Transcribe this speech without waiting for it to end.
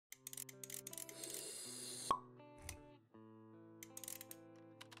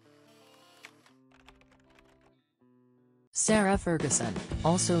Sarah Ferguson,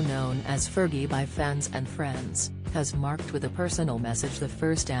 also known as Fergie by fans and friends, has marked with a personal message the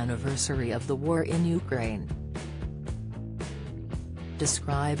first anniversary of the war in Ukraine.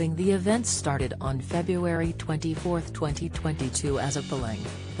 Describing the events started on February 24, 2022 as appalling,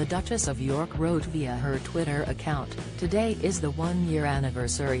 the Duchess of York wrote via her Twitter account, "Today is the one-year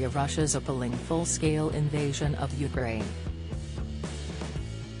anniversary of Russia's appalling full-scale invasion of Ukraine.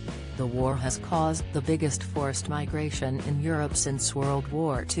 The war has caused the biggest forced migration in Europe since World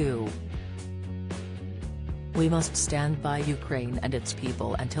War II. We must stand by Ukraine and its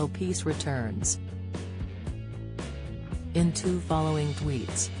people until peace returns." In two following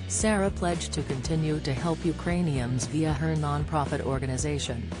tweets, Sarah pledged to continue to help Ukrainians via her non-profit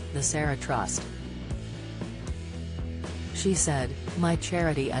organization, the Sarah Trust. She said, "My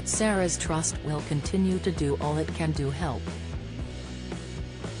charity at Sarah's Trust will continue to do all it can to help.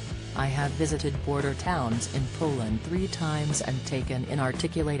 I have visited border towns in Poland 3 times and taken in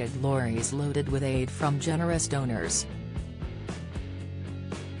articulated lorries loaded with aid from generous donors.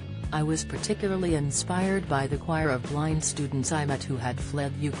 I was particularly inspired by the choir of blind students I met who had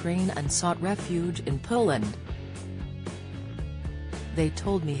fled Ukraine and sought refuge in Poland. They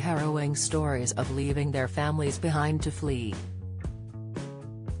told me harrowing stories of leaving their families behind to flee.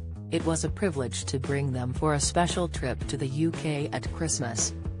 It was a privilege to bring them for a special trip to the UK at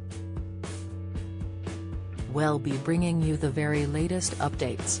Christmas. We'll be bringing you the very latest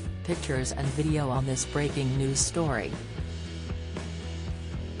updates, pictures and video on this breaking news story.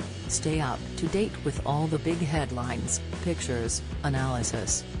 Stay up to date with all the big headlines, pictures,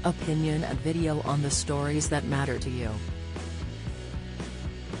 analysis, opinion and video on the stories that matter to you."